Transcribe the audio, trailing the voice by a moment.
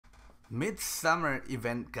Midsummer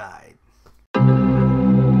event guide.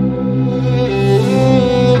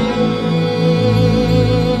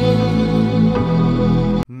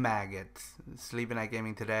 Maggots, Sleepynight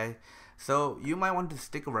Gaming today. So you might want to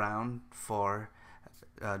stick around for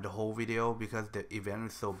the whole video because the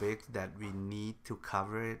event is so big that we need to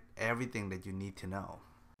cover it, everything that you need to know.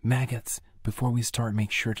 Maggots, before we start,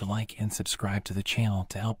 make sure to like and subscribe to the channel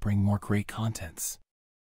to help bring more great contents.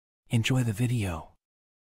 Enjoy the video.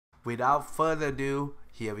 Without further ado,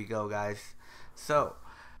 here we go, guys. So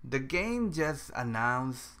the game just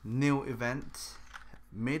announced new event,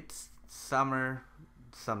 Midsummer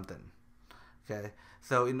something. Okay,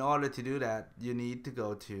 so in order to do that, you need to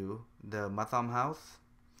go to the Midsummer house,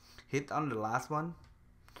 hit on the last one,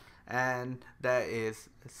 and there is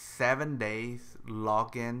 7 days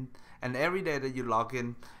login, and every day that you log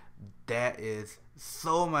in, there is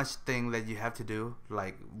so much thing that you have to do,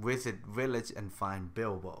 like visit village and find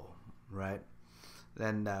Bilbo, right?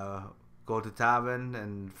 Then go to tavern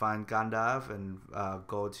and find Gandalf, and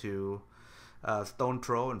go to Stone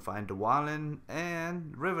Throw and find the Dwalin,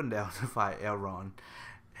 and Rivendell to find Elrond.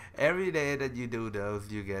 Every day that you do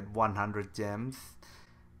those, you get 100 gems.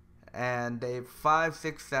 And day 5,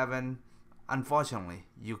 6, 7, unfortunately,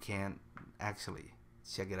 you can't actually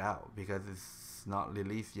check it out because it's not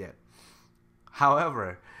released yet.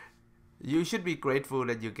 However, you should be grateful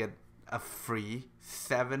that you get a free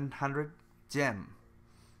 700 gem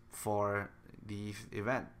for these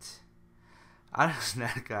events. Other than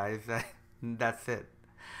that, guys, that's it.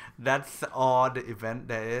 That's all the event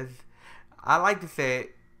there is. I like to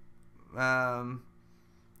say,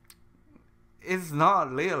 it's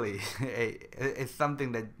not really it's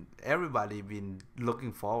something that everybody been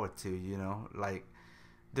looking forward to, you know, like,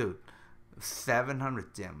 dude,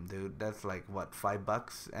 700 gem, dude, that's like what,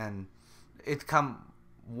 $5, and it come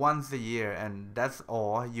once a year, and that's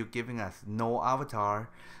all you're giving us. No avatar,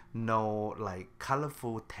 no like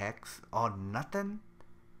colorful text or nothing.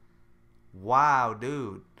 Wow,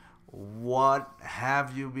 dude, what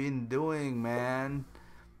have you been doing, man?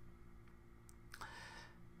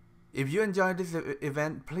 If you enjoyed this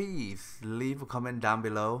event, please leave a comment down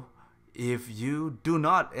below. If you do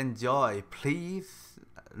not enjoy, please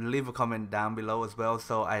leave a comment down below as well,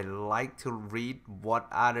 so I like to read what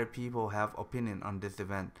other people have opinion on this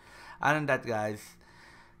event. Other than that, guys,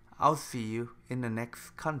 I'll see you in the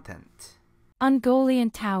next content.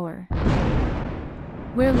 Ungoliant Tower,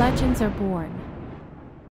 where legends are born,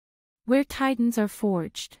 where titans are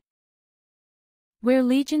forged, where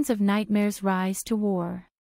legions of nightmares rise to war.